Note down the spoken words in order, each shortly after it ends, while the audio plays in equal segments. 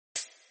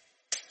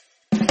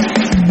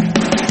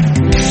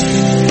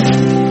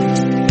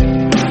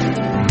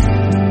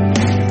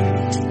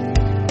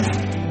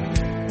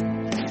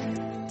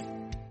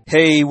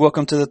Hey,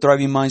 welcome to the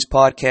Thriving Minds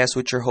podcast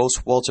with your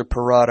host, Walter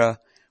Parada,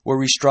 where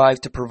we strive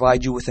to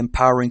provide you with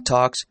empowering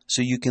talks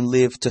so you can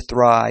live to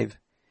thrive.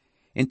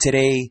 And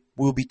today,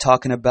 we'll be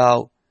talking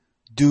about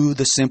do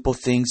the simple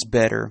things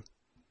better.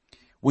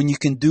 When you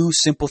can do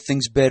simple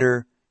things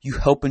better, you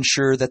help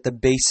ensure that the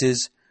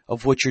bases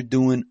of what you're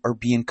doing are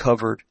being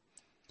covered.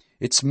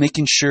 It's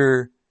making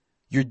sure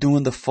you're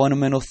doing the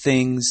fundamental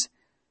things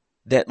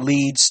that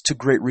leads to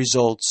great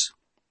results.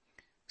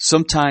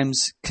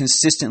 Sometimes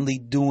consistently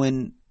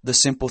doing the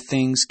simple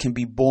things can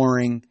be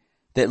boring,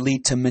 that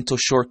lead to mental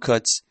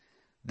shortcuts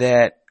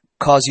that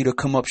cause you to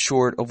come up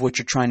short of what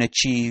you're trying to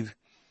achieve,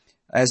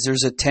 as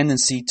there's a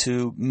tendency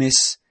to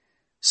miss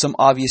some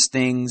obvious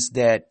things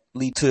that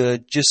lead to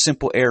just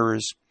simple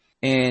errors.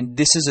 And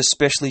this is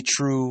especially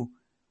true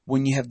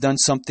when you have done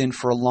something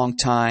for a long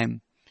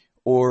time,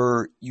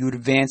 or you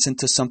advance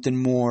into something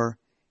more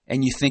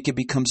and you think it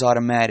becomes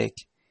automatic.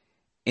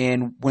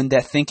 And when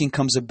that thinking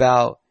comes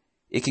about,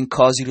 it can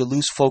cause you to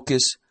lose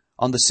focus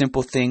on the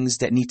simple things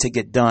that need to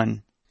get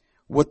done.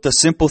 What the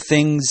simple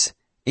things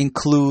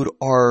include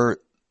are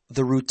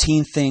the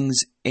routine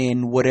things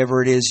in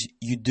whatever it is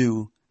you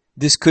do.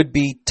 This could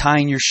be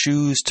tying your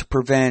shoes to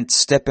prevent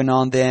stepping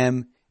on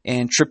them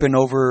and tripping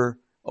over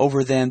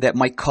them that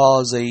might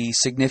cause a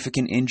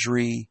significant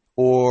injury,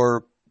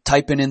 or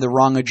typing in the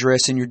wrong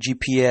address in your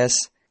GPS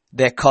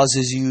that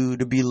causes you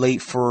to be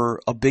late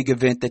for a big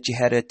event that you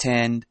had to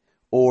attend,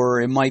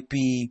 or it might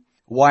be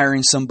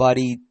wiring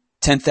somebody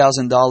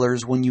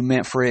 $10,000 when you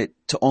meant for it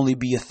to only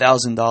be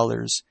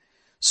 $1,000.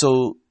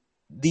 So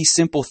these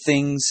simple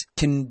things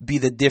can be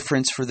the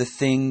difference for the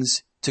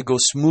things to go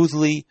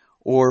smoothly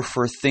or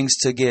for things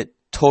to get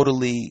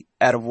totally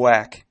out of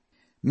whack.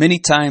 Many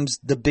times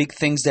the big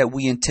things that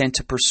we intend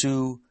to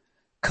pursue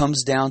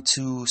comes down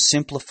to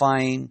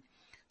simplifying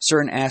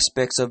certain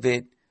aspects of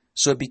it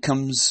so it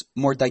becomes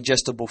more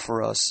digestible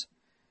for us.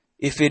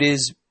 If it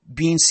is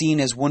being seen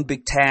as one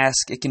big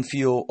task, it can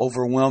feel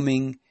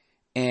overwhelming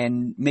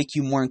and make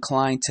you more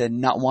inclined to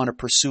not want to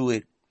pursue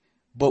it.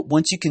 But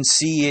once you can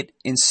see it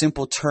in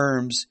simple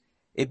terms,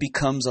 it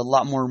becomes a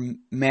lot more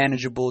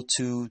manageable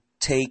to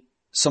take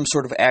some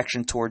sort of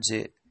action towards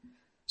it.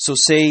 So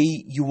say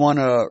you want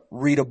to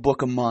read a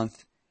book a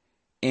month,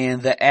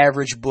 and the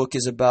average book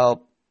is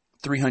about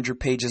 300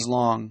 pages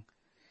long.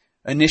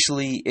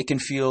 Initially, it can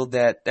feel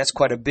that that's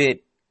quite a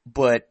bit,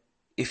 but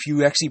if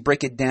you actually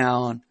break it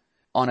down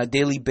on a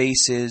daily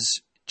basis,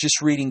 just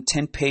reading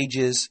 10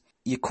 pages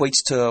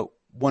equates to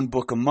one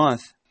book a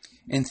month.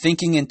 And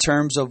thinking in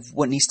terms of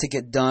what needs to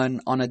get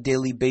done on a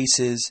daily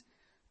basis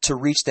to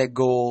reach that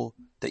goal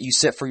that you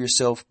set for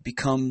yourself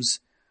becomes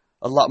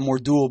a lot more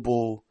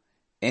doable.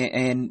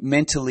 And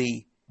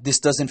mentally, this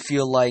doesn't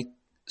feel like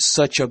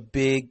such a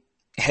big,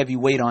 heavy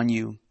weight on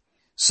you.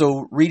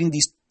 So reading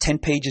these 10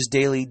 pages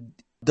daily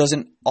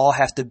doesn't all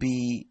have to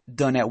be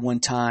done at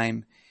one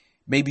time.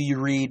 Maybe you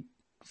read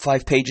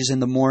 5 pages in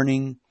the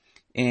morning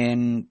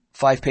and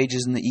 5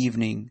 pages in the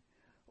evening.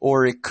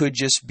 Or it could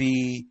just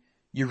be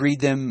you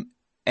read them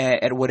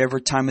at whatever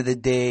time of the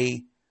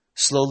day,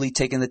 slowly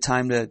taking the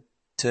time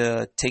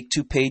to take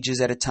 2 pages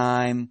at a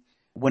time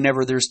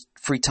whenever there's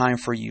free time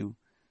for you.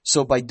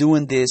 So by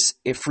doing this,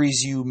 it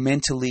frees you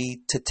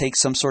mentally to take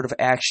some sort of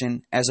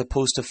action as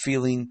opposed to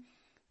feeling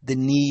the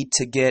need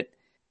to get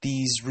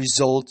these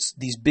results,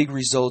 these big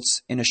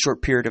results in a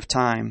short period of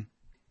time.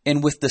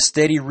 And with the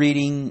steady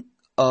reading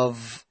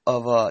of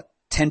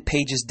 10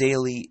 pages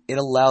daily, it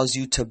allows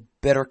you to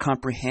better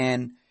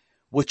comprehend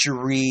what you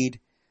read,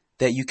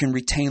 that you can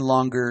retain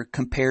longer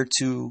compared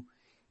to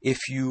if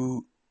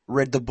you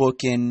read the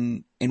book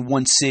in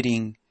one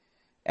sitting,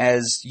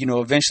 as you know,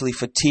 eventually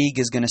fatigue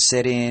is going to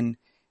set in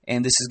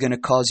and this is going to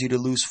cause you to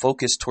lose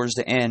focus towards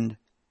the end.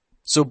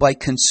 So by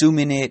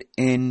consuming it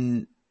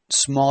in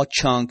small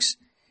chunks,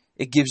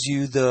 it gives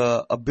you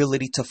the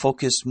ability to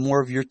focus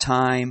more of your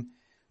time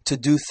to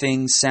do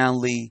things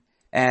soundly,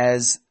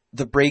 as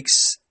the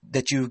breaks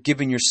that you've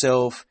given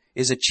yourself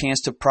is a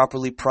chance to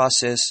properly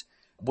process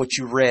what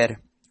you read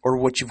or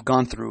what you've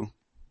gone through.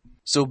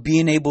 So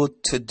being able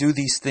to do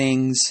these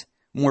things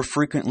more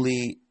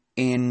frequently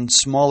in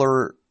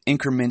smaller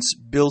increments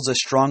builds a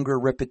stronger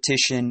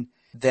repetition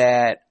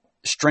that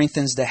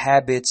strengthens the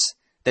habits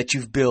that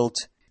you've built.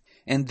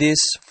 And this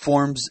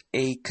forms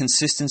a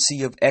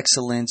consistency of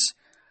excellence,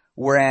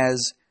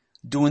 whereas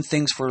doing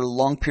things for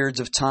long periods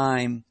of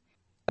time,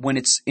 when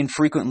it's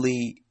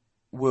infrequently,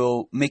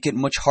 will make it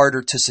much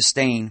harder to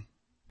sustain.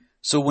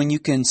 So when you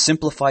can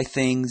simplify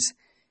things,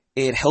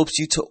 it helps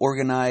you to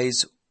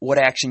organize what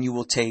action you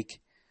will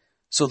take.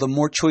 So the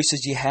more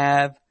choices you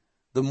have,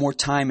 the more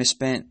time is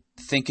spent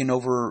thinking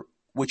over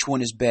which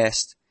one is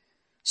best.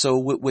 So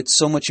with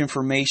so much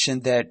information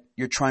that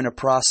you're trying to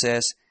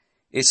process,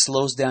 it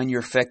slows down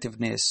your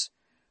effectiveness.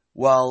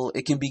 While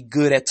it can be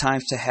good at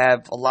times to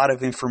have a lot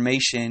of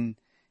information,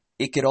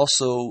 it could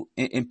also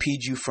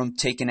impede you from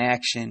taking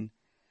action.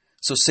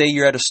 So say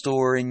you're at a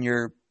store and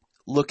you're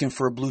looking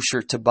for a blue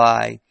shirt to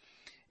buy,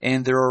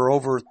 and there are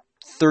over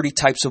 30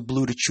 types of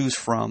blue to choose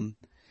from.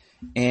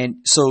 And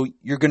so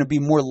you're going to be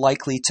more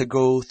likely to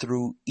go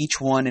through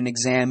each one and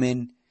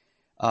examine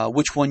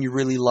which one you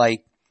really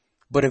like.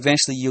 But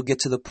eventually you'll get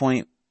to the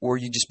point where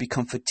you just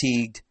become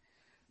fatigued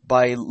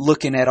by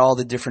looking at all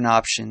the different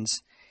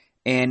options.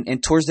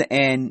 And towards the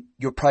end,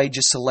 you'll probably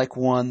just select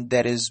one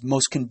that is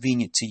most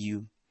convenient to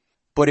you.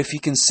 But if you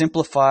can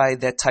simplify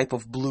that type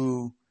of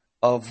blue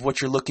of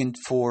what you're looking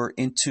for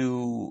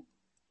into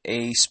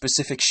a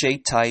specific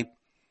shade type,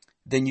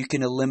 then you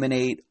can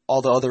eliminate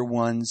all the other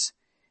ones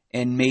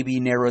and maybe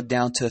narrow it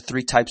down to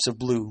 3 types of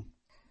blue.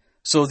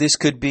 So this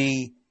could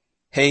be,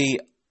 hey,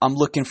 I'm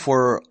looking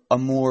for a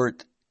more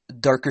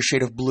darker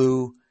shade of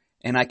blue,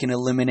 and I can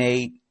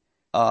eliminate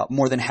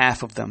more than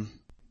half of them.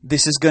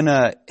 This is going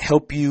to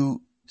help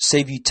you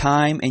save you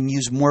time and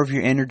use more of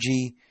your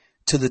energy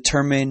to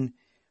determine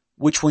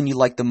which one you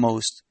like the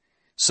most.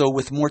 So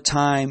with more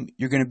time,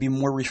 you're going to be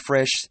more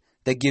refreshed.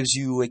 That gives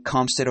you a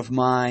calm state of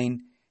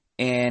mind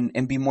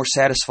and be more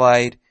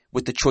satisfied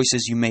with the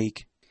choices you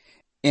make.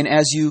 And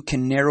as you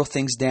can narrow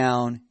things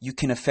down, you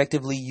can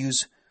effectively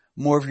use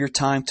more of your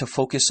time to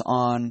focus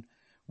on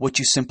what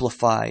you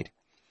simplified.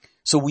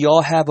 So we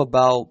all have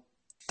about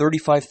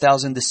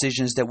 35,000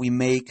 decisions that we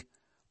make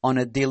on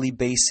a daily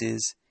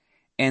basis.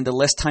 And the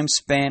less time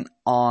spent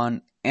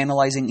on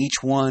analyzing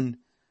each one,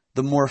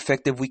 the more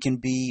effective we can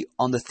be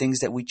on the things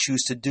that we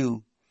choose to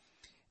do.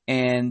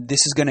 And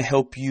this is going to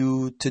help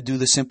you to do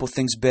the simple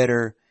things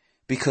better,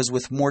 because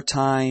with more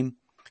time,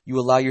 you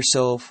allow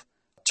yourself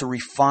to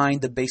refine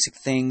the basic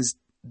things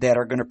that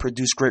are going to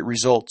produce great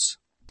results.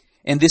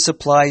 And this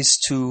applies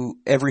to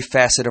every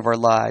facet of our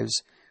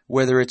lives,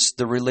 whether it's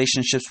the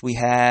relationships we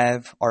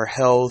have, our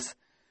health,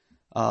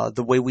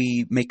 the way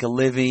we make a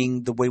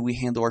living, the way we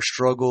handle our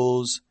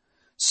struggles.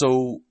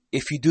 So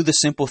if you do the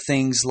simple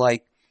things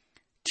like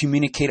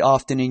communicate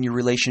often in your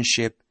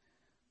relationship,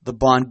 the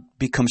bond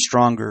becomes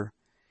stronger.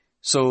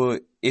 So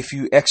if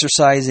you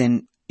exercise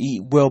and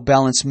eat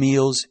well-balanced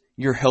meals,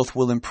 your health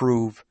will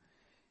improve.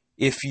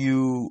 If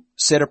you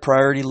set a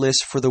priority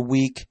list for the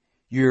week,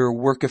 your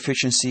work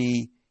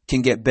efficiency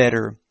can get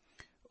better.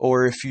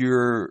 Or if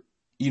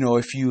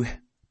you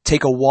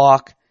take a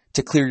walk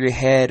to clear your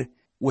head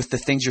with the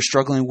things you're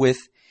struggling with,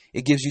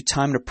 it gives you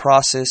time to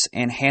process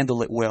and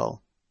handle it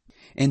well.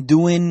 And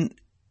doing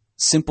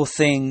simple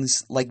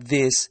things like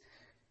this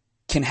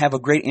can have a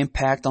great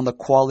impact on the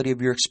quality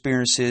of your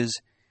experiences,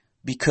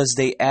 because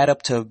they add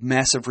up to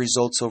massive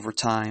results over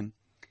time.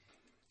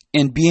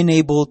 And being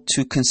able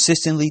to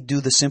consistently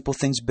do the simple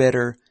things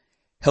better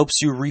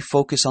helps you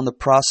refocus on the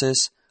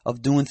process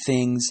of doing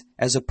things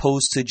as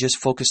opposed to just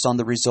focused on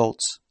the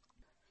results.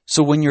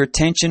 So when your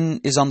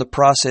attention is on the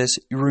process,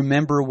 you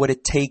remember what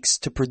it takes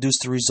to produce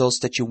the results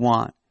that you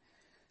want.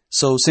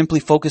 So simply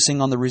focusing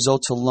on the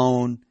results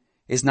alone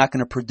is not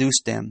going to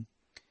produce them.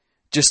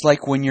 Just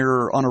like when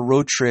you're on a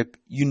road trip,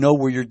 you know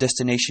where your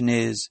destination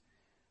is,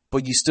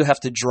 but you still have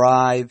to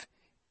drive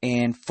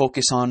and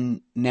focus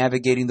on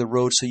navigating the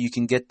road so you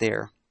can get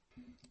there.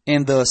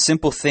 And the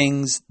simple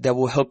things that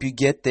will help you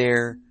get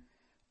there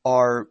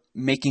are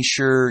making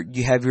sure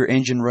you have your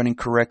engine running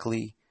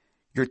correctly,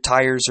 your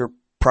tires are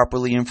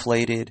properly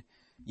inflated,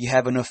 you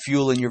have enough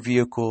fuel in your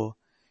vehicle,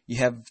 you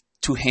have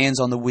 2 hands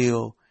on the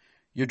wheel,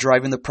 you're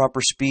driving the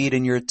proper speed,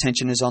 and your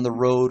attention is on the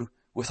road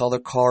with all the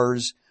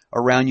cars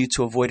around you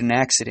to avoid an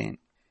accident.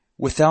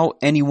 Without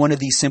any one of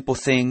these simple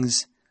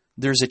things,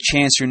 there's a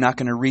chance you're not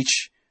going to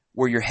reach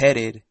where you're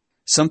headed.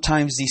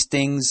 Sometimes these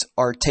things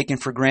are taken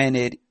for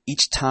granted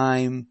each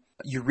time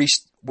you reach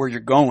where you're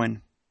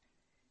going.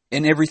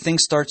 And everything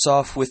starts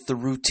off with the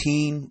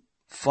routine,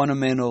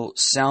 fundamental,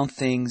 sound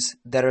things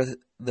that are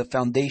the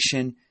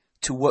foundation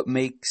to what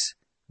makes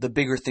the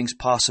bigger things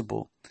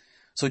possible.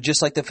 So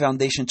just like the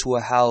foundation to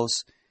a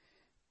house,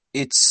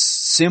 it's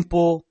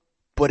simple,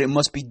 but it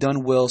must be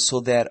done well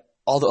so that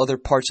all the other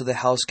parts of the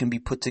house can be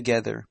put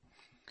together.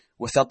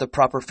 Without the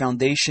proper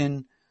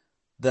foundation,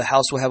 the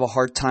house will have a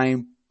hard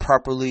time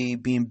properly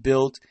being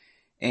built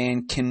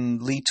and can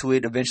lead to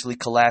it eventually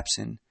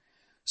collapsing.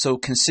 So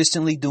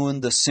consistently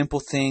doing the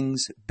simple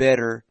things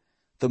better,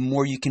 the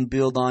more you can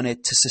build on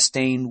it to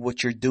sustain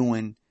what you're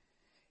doing.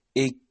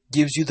 It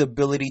gives you the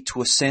ability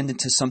to ascend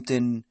into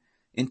something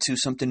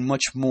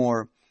much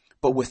more,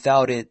 but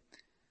without it,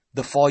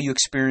 the fall you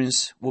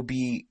experience will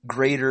be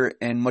greater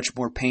and much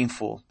more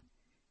painful.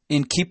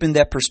 In keeping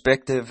that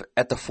perspective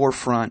at the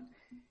forefront,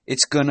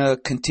 it's going to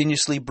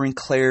continuously bring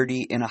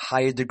clarity and a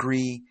higher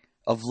degree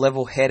of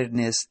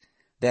level-headedness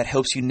that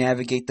helps you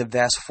navigate the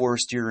vast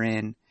forest you're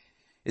in.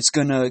 It's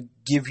going to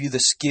give you the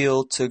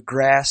skill to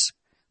grasp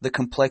the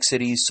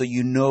complexities so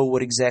you know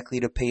what exactly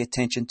to pay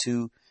attention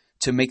to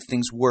make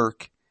things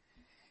work.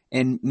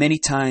 And many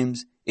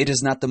times, it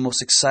is not the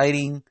most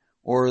exciting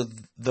or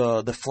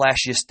the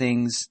flashiest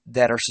things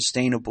that are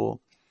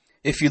sustainable.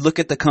 If you look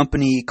at the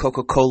company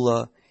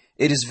Coca-Cola,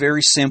 it is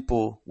very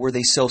simple, where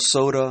they sell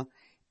soda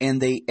and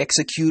they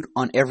execute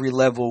on every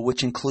level,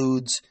 which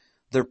includes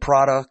their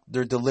product,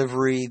 their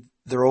delivery,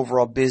 their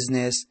overall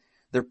business,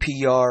 their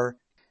PR.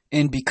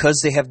 And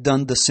because they have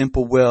done the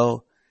simple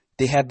well,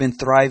 they have been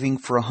thriving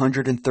for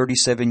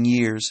 137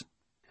 years.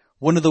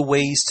 One of the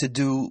ways to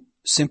do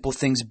simple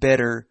things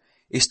better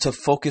is to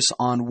focus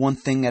on one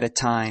thing at a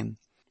time.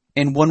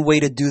 And one way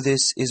to do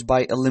this is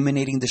by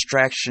eliminating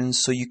distractions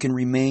so you can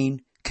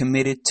remain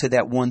committed to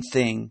that one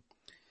thing.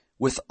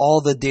 With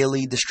all the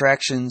daily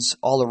distractions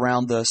all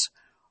around us,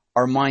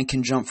 our mind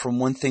can jump from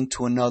one thing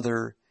to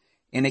another,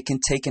 and it can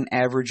take an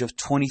average of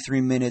 23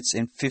 minutes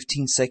and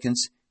 15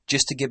 seconds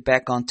just to get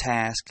back on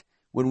task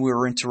when we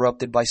were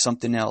interrupted by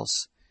something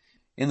else.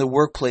 In the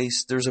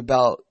workplace, there's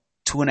about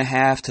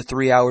 2.5 to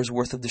 3 hours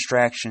worth of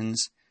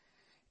distractions,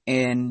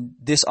 and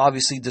this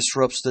obviously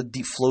disrupts the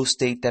deep flow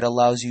state that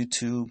allows you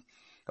to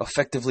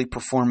effectively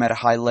perform at a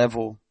high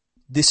level.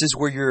 This is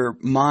where your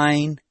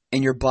mind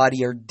and your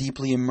body are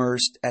deeply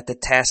immersed at the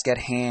task at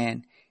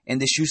hand,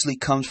 and this usually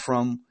comes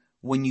from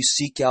when you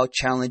seek out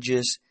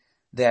challenges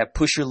that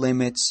push your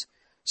limits,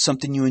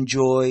 something you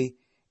enjoy,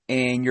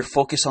 and you're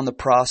focused on the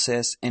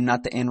process and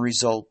not the end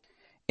result.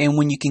 And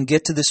when you can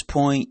get to this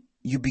point,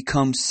 you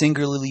become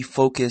singularly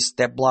focused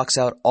that blocks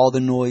out all the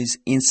noise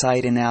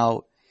inside and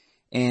out,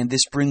 and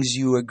this brings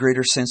you a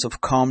greater sense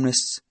of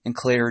calmness and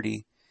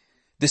clarity.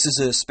 This is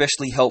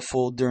especially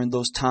helpful during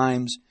those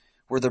times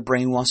where the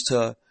brain wants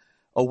to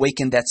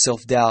awaken that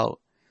self-doubt.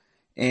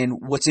 And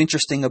what's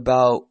interesting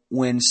about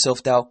when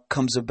self-doubt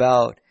comes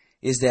about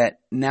is that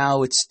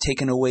now it's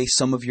taken away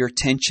some of your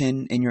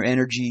attention and your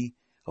energy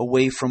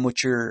away from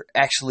what you're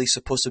actually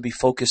supposed to be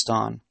focused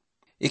on.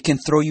 It can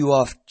throw you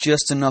off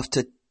just enough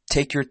to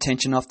take your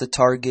attention off the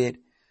target,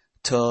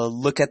 to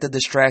look at the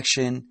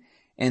distraction,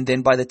 and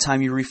then by the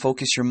time you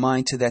refocus your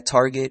mind to that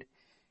target,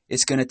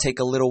 it's going to take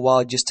a little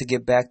while just to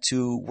get back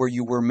to where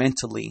you were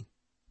mentally.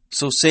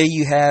 So say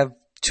you have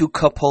 2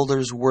 cup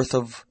holders worth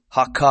of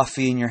hot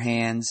coffee in your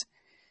hands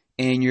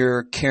and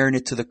you're carrying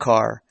it to the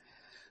car.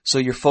 So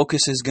your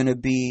focus is going to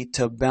be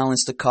to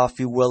balance the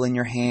coffee well in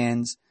your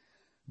hands.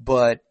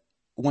 But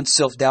once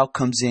self-doubt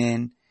comes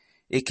in,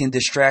 it can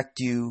distract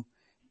you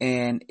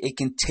and it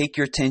can take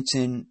your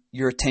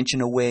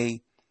attention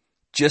away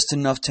just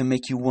enough to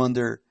make you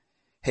wonder,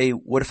 hey,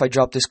 what if I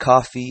drop this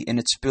coffee and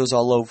it spills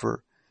all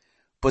over?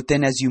 But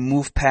then as you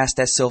move past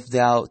that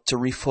self-doubt to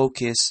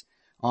refocus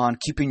on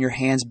keeping your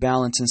hands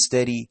balanced and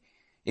steady,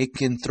 it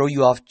can throw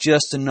you off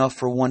just enough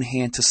for one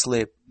hand to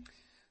slip.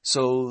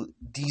 So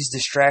these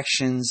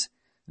distractions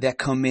that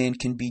come in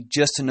can be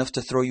just enough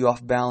to throw you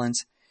off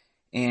balance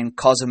and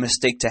cause a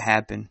mistake to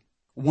happen.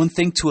 One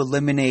thing to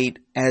eliminate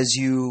as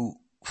you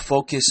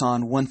focus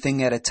on one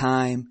thing at a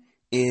time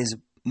is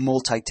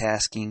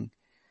multitasking.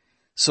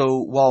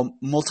 So while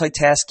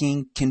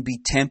multitasking can be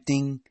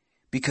tempting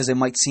because it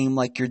might seem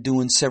like you're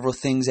doing several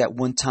things at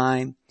one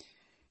time,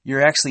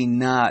 you're actually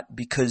not,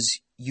 because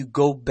you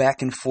go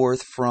back and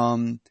forth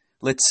from,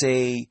 let's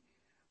say,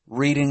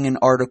 reading an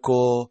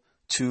article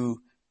to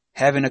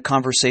having a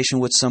conversation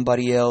with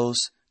somebody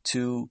else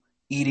to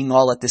eating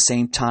all at the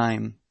same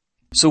time.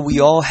 So we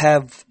all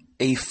have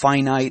a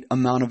finite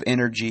amount of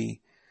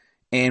energy,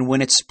 and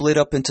when it's split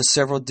up into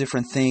several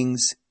different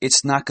things,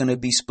 it's not going to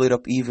be split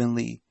up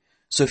evenly.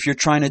 So if you're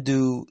trying to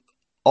do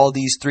all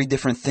these 3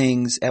 different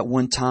things at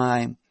one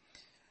time,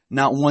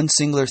 not one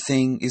singular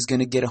thing is going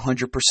to get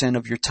 100%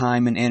 of your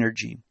time and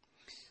energy.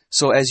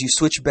 So as you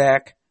switch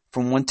back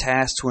from one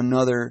task to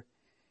another,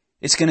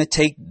 it's going to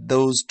take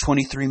those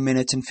 23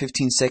 minutes and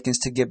 15 seconds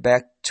to get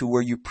back to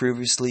where you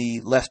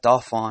previously left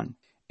off on.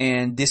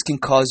 And this can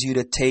cause you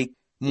to take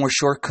more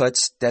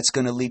shortcuts that's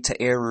going to lead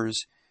to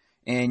errors.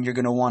 And you're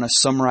going to want to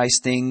summarize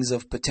things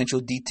of potential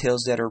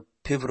details that are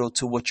pivotal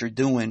to what you're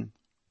doing.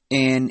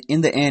 And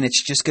in the end,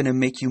 it's just going to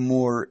make you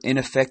more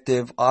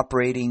ineffective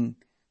operating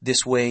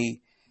this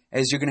way,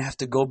 as you're going to have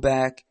to go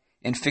back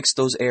and fix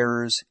those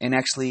errors and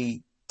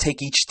actually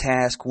take each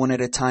task one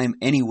at a time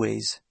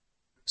anyways.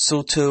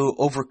 So to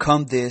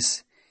overcome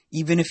this,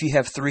 even if you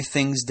have 3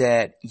 things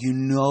that you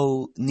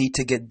know need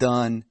to get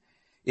done,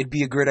 it'd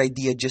be a great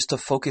idea just to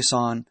focus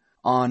on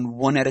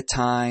one at a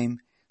time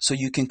so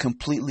you can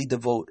completely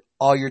devote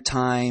all your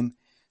time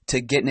to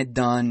getting it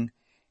done,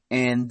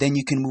 and then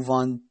you can move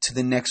on to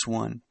the next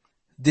one.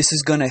 This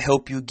is going to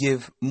help you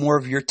give more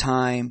of your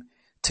time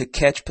to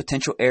catch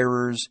potential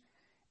errors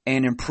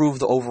and improve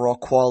the overall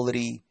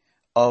quality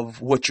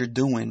of what you're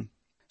doing.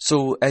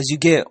 So as you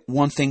get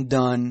one thing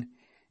done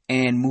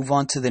and move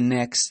on to the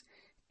next,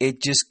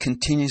 it just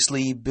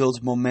continuously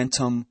builds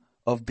momentum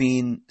of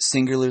being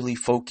singularly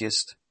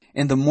focused.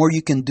 And the more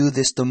you can do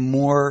this, the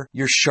more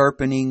you're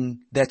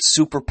sharpening that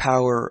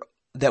superpower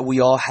that we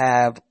all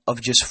have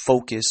of just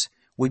focus.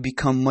 We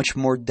become much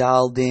more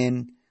dialed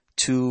in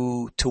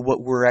to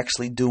what we're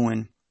actually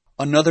doing.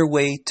 Another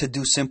way to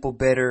do simple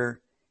better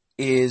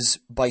is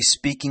by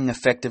speaking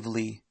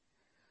effectively.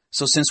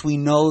 So since we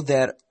know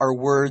that our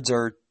words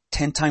are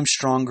 10 times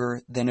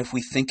stronger than if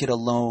we think it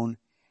alone,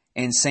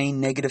 and saying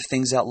negative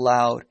things out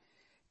loud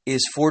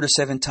is 4 to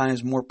 7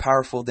 times more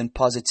powerful than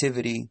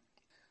positivity,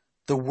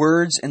 the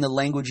words and the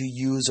language you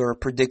use are a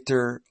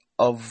predictor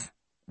of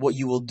what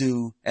you will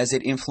do, as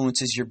it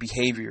influences your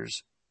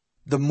behaviors.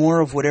 The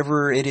more of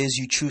whatever it is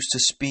you choose to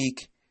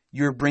speak,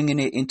 you're bringing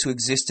it into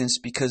existence,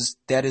 because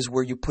that is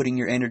where you're putting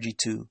your energy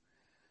to.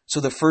 So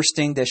the first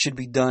thing that should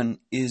be done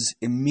is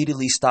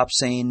immediately stop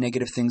saying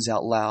negative things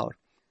out loud.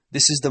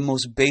 This is the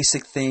most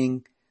basic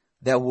thing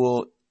that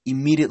will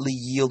immediately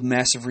yield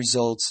massive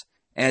results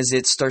as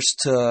it starts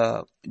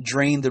to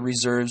drain the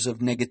reserves of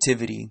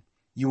negativity.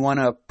 You want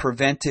to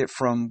prevent it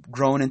from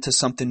growing into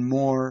something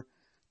more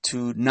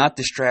to not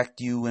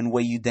distract you and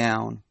weigh you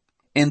down.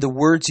 And the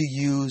words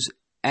you use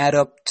add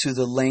up to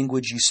the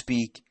language you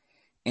speak,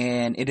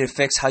 and it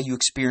affects how you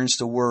experience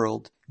the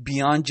world.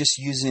 Beyond just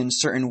using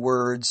certain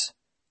words,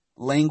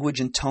 language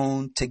and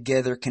tone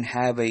together can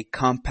have a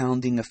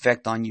compounding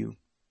effect on you.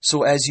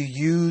 So as you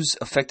use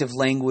effective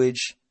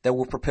language that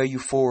will propel you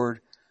forward,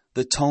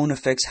 the tone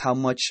affects how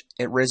much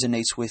it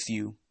resonates with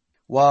you.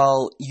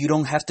 While you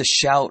don't have to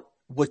shout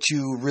what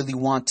you really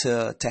want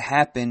to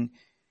happen,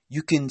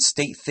 you can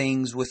state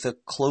things with a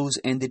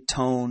close-ended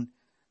tone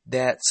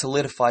that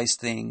solidifies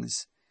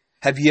things.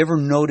 Have you ever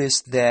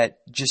noticed that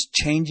just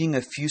changing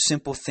a few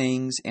simple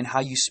things in how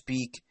you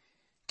speak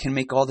can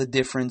make all the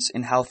difference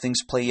in how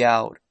things play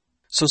out?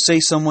 So say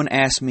someone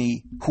asks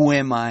me, "Who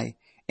am I?"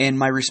 And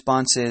my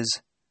response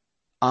is,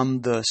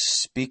 "I'm the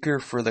speaker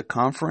for the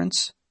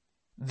conference."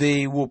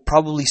 They will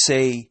probably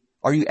say,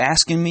 "Are you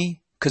asking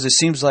me? Because it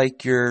seems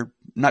like you're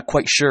not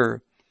quite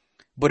sure."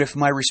 But if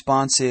my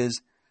response is,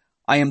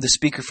 "I am the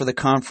speaker for the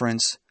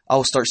conference, I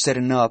will start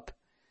setting up,"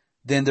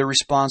 then their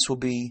response will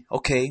be,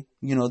 "Okay,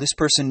 this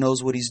person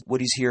knows what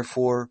he's here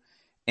for,"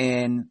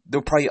 and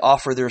they'll probably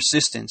offer their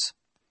assistance.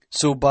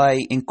 So by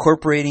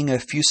incorporating a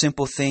few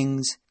simple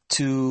things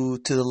to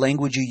the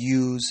language you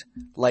use,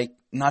 like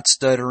not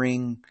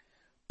stuttering,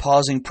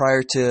 pausing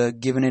prior to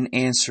giving an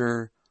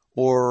answer,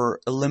 or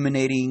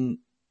eliminating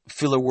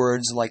filler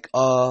words like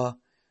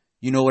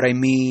you know what I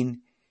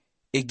mean,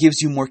 it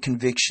gives you more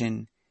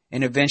conviction,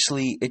 and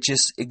eventually it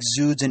just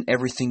exudes in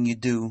everything you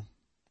do.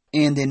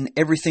 And in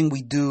everything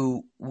we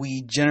do,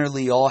 we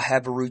generally all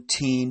have a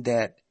routine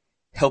that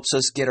helps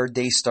us get our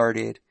day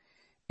started,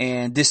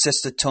 and this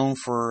sets the tone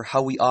for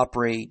how we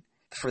operate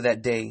for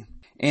that day.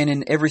 And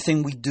in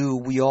everything we do,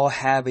 we all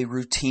have a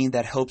routine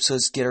that helps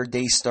us get our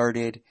day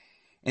started,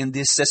 and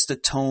this sets the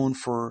tone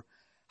for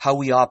how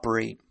we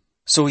operate.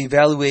 So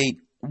evaluate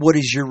what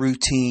is your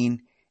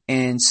routine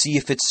and see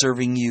if it's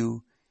serving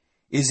you.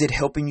 Is it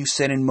helping you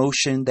set in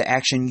motion the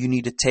action you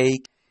need to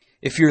take?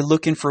 If you're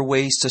looking for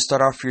ways to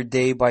start off your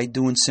day by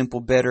doing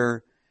simple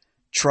better,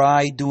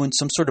 try doing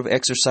some sort of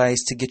exercise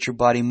to get your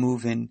body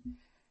moving,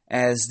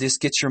 as this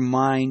gets your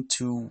mind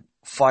to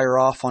fire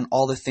off on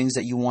all the things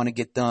that you want to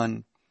get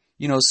done.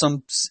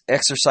 Some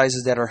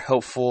exercises that are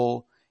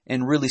helpful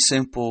and really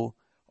simple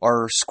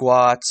are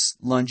squats,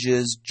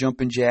 lunges,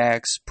 jumping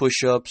jacks,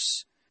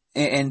 push-ups,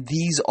 and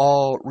these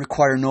all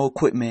require no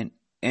equipment,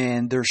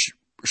 and they're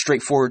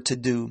straightforward to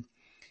do.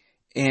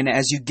 And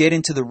as you get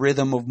into the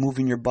rhythm of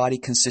moving your body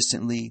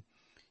consistently,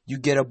 you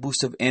get a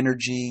boost of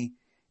energy.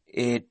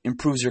 It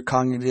improves your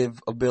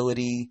cognitive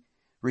ability,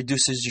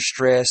 reduces your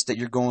stress that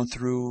you're going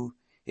through.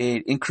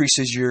 It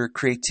increases your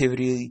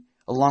creativity,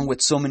 along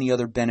with so many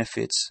other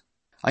benefits.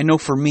 I know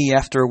for me,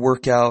 after a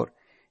workout,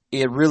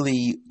 it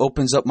really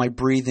opens up my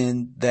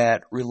breathing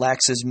that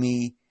relaxes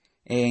me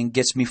and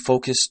gets me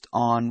focused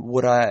on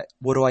what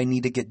do I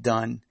need to get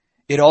done.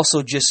 It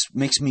also just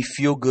makes me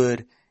feel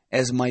good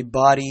as my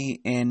body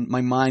and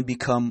my mind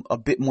become a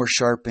bit more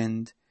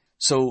sharpened.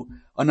 So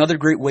another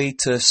great way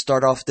to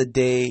start off the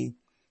day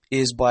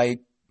is by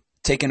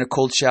taking a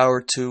cold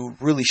shower to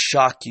really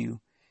shock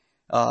you.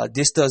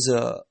 This does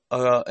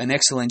an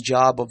excellent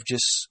job of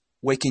just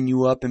waking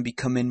you up and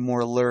becoming more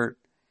alert.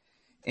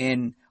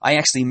 And I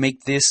actually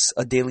make this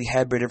a daily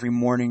habit every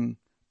morning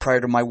prior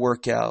to my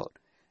workout,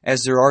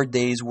 as there are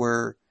days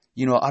where,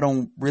 I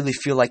don't really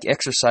feel like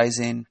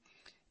exercising,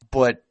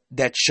 but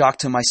that shock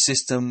to my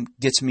system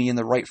gets me in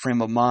the right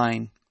frame of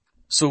mind.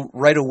 So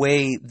right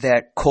away,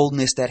 that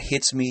coldness that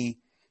hits me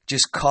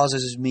just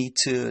causes me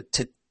to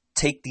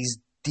take these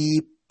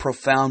deep,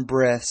 profound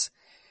breaths,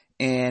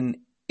 and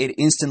it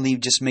instantly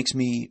just makes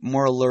me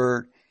more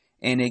alert,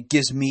 and it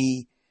gives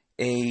me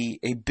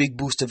a big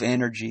boost of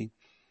energy.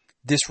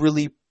 This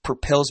really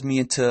propels me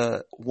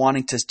into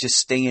wanting to just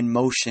stay in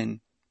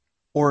motion.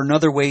 Or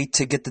another way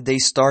to get the day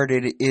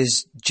started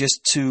is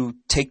just to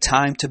take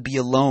time to be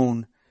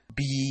alone.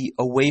 Be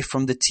away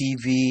from the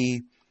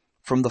TV,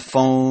 from the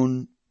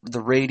phone,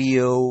 the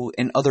radio,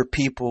 and other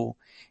people.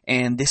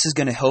 And this is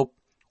going to help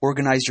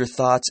organize your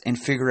thoughts and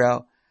figure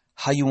out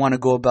how you want to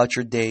go about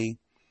your day.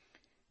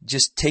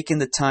 Just taking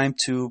the time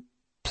to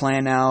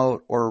plan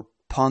out or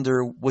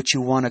ponder what you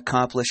want to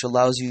accomplish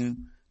allows you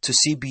to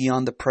see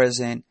beyond the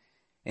present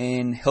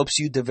and helps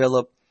you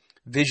develop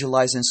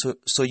visualizing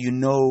so you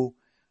know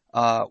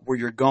where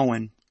you're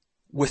going.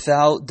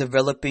 Without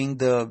developing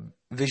the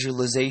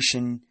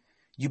visualization,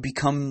 you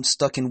become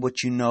stuck in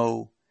what you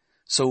know.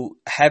 So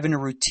having a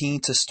routine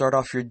to start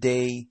off your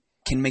day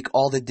can make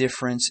all the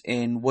difference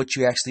in what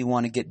you actually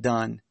want to get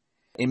done.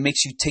 It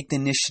makes you take the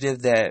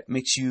initiative that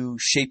makes you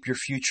shape your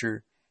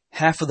future.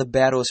 Half of the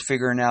battle is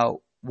figuring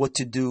out what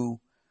to do,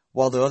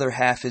 while the other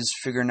half is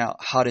figuring out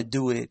how to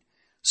do it.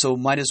 So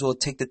might as well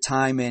take the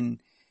time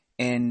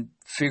and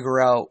figure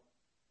out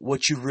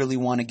what you really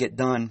want to get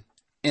done.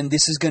 And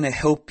this is going to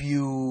help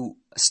you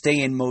stay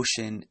in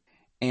motion.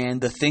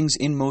 And the things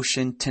in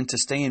motion tend to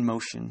stay in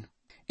motion.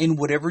 In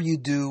whatever you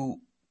do,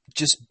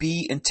 just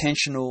be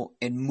intentional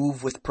and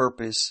move with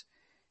purpose.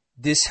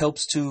 This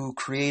helps to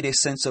create a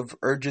sense of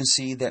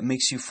urgency that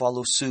makes you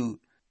follow suit.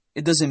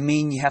 It doesn't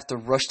mean you have to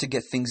rush to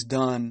get things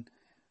done,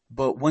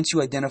 but once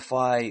you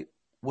identify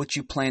what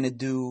you plan to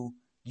do,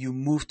 you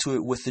move to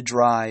it with the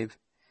drive.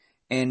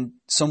 And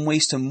some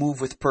ways to move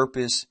with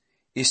purpose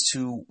is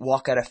to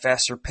walk at a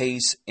faster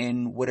pace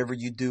in whatever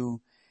you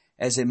do,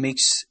 as it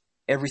makes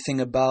everything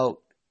about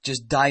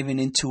just diving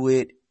into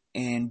it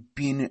and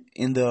being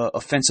in the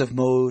offensive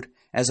mode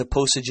as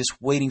opposed to just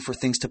waiting for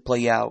things to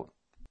play out.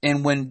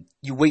 And when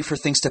you wait for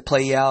things to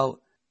play out,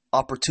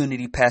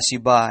 opportunity pass you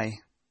by.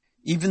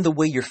 Even the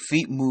way your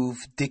feet move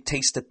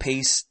dictates the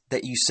pace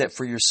that you set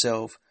for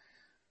yourself.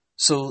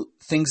 So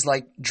things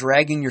like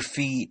dragging your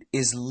feet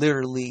is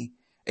literally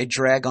a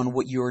drag on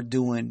what you're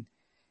doing.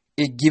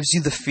 It gives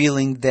you the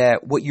feeling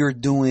that what you're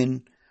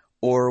doing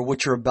or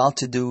what you're about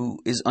to do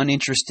is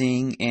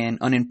uninteresting and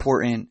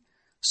unimportant.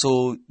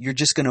 So you're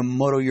just going to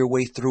muddle your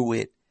way through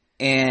it.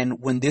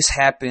 And when this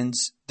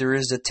happens, there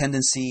is a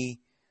tendency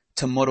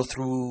to muddle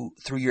through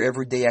your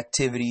everyday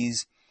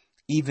activities,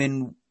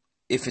 even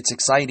if it's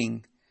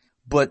exciting.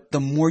 But the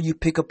more you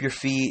pick up your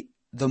feet,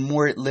 the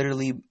more it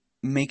literally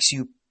makes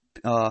you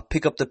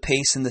pick up the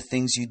pace in the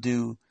things you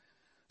do.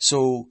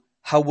 So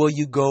how well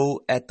you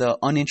go at the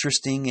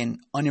uninteresting and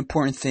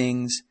unimportant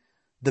things,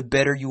 the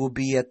better you will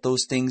be at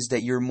those things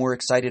that you're more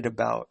excited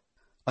about.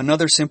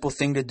 Another simple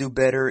thing to do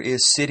better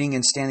is sitting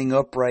and standing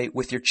upright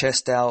with your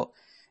chest out,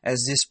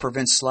 as this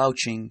prevents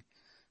slouching.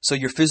 So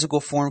your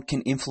physical form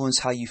can influence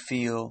how you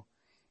feel.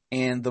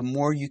 And the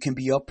more you can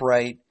be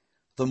upright,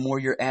 the more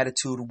your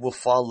attitude will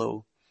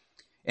follow.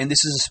 And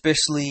this is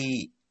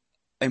especially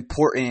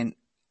important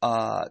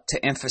to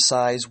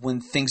emphasize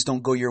when things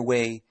don't go your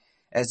way,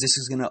 as this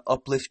is going to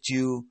uplift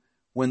you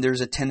when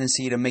there's a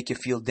tendency to make you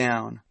feel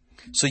down.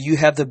 So you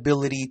have the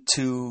ability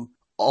to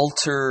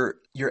alter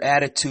your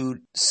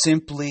attitude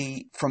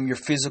simply from your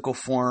physical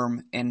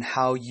form and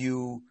how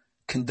you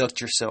conduct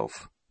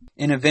yourself.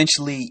 And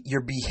eventually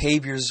your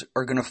behaviors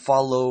are going to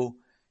follow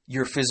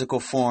your physical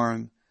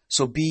form.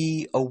 So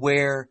be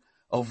aware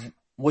of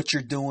what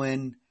you're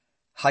doing,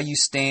 how you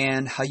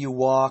stand, how you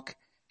walk,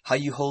 how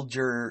you hold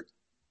your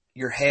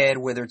head,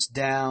 whether it's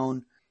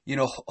down,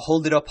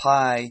 hold it up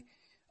high,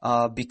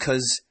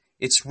 because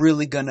it's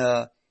really going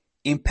to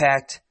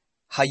impact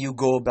how you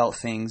go about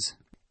things.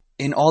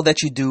 In all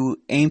that you do,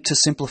 aim to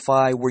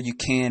simplify where you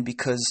can,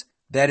 because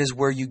that is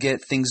where you get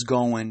things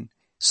going.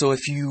 So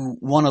if you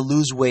want to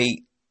lose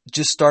weight,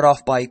 just start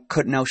off by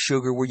cutting out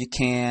sugar where you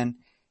can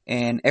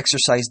and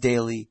exercise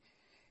daily.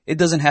 It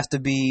doesn't have to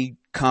be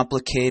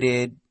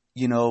complicated,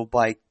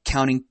 by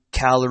counting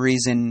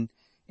calories in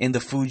the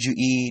food you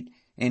eat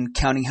and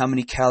counting how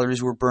many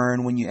calories were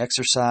burned when you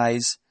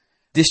exercise.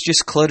 This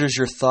just clutters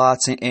your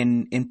thoughts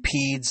and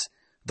impedes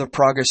the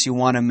progress you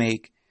want to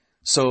make.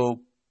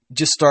 So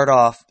just start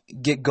off,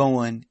 get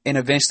going, and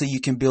eventually you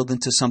can build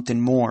into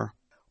something more.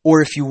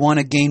 Or if you want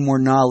to gain more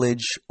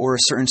knowledge or a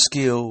certain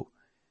skill,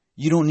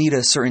 you don't need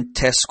a certain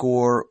test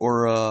score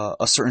or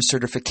a certain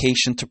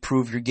certification to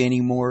prove you're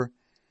gaining more.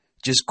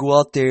 Just go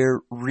out there,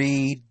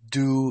 read,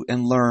 do,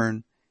 and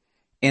learn.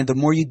 And the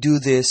more you do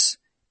this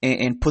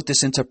and put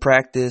this into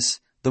practice,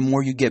 the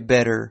more you get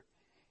better.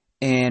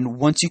 And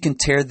once you can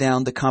tear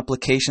down the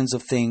complications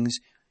of things,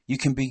 you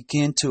can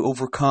begin to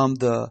overcome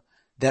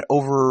that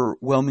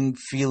overwhelming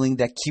feeling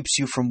that keeps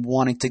you from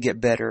wanting to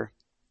get better.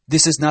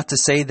 This is not to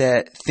say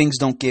that things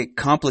don't get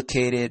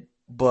complicated,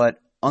 but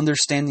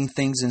understanding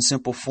things in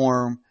simple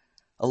form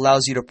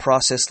allows you to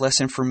process less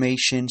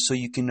information so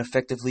you can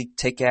effectively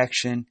take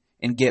action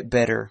and get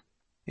better.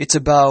 It's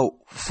about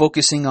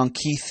focusing on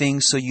key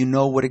things so you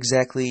know what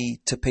exactly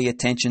to pay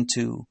attention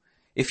to.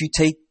 If you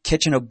take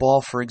catching a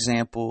ball, for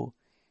example,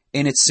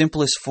 in its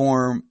simplest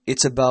form,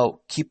 it's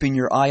about keeping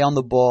your eye on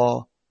the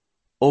ball,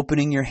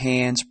 opening your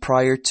hands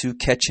prior to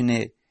catching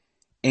it,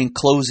 and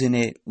closing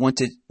it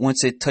once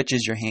it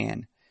touches your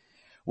hand.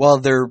 While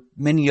there are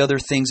many other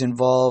things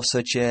involved,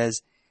 such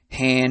as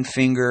hand,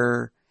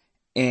 finger,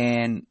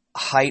 and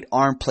height,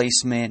 arm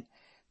placement,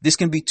 this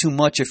can be too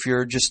much if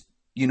you're just,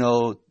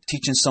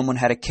 teaching someone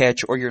how to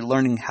catch or you're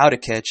learning how to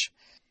catch.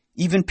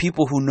 Even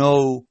people who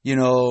know,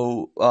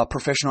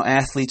 professional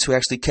athletes who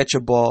actually catch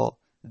a ball,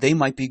 they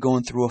might be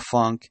going through a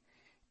funk,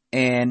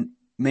 and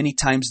many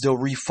times they'll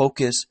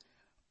refocus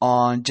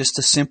on just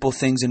the simple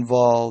things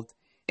involved,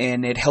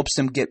 and it helps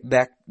them get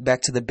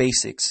back to the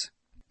basics.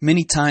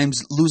 Many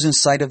times losing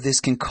sight of this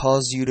can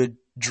cause you to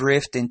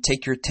drift and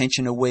take your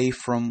attention away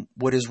from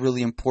what is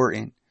really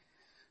important.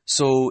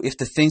 So if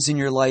the things in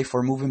your life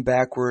are moving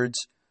backwards,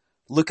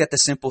 look at the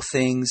simple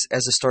things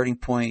as a starting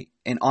point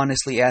and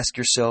honestly ask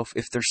yourself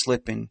if they're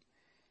slipping.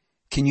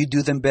 Can you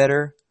do them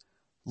better?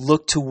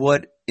 Look to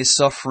what is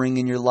suffering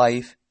in your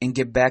life and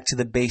get back to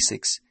the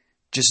basics.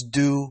 Just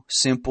do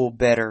simple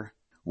better.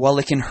 While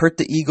it can hurt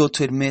the ego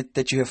to admit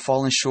that you have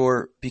fallen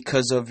short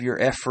because of your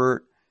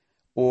effort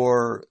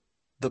or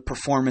the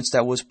performance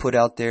that was put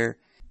out there.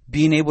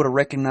 Being able to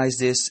recognize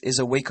this is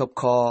a wake-up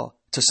call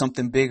to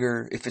something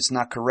bigger if it's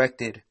not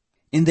corrected.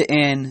 In the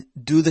end,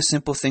 do the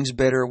simple things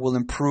better will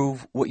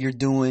improve what you're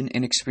doing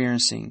and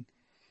experiencing.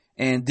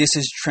 And this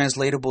is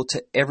translatable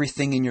to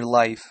everything in your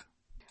life.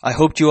 I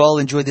hope you all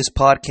enjoyed this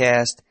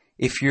podcast.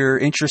 If you're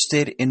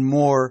interested in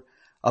more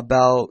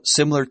about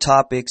similar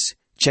topics,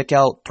 check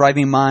out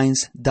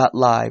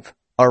thrivingminds.live.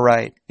 All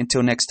right,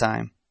 until next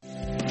time.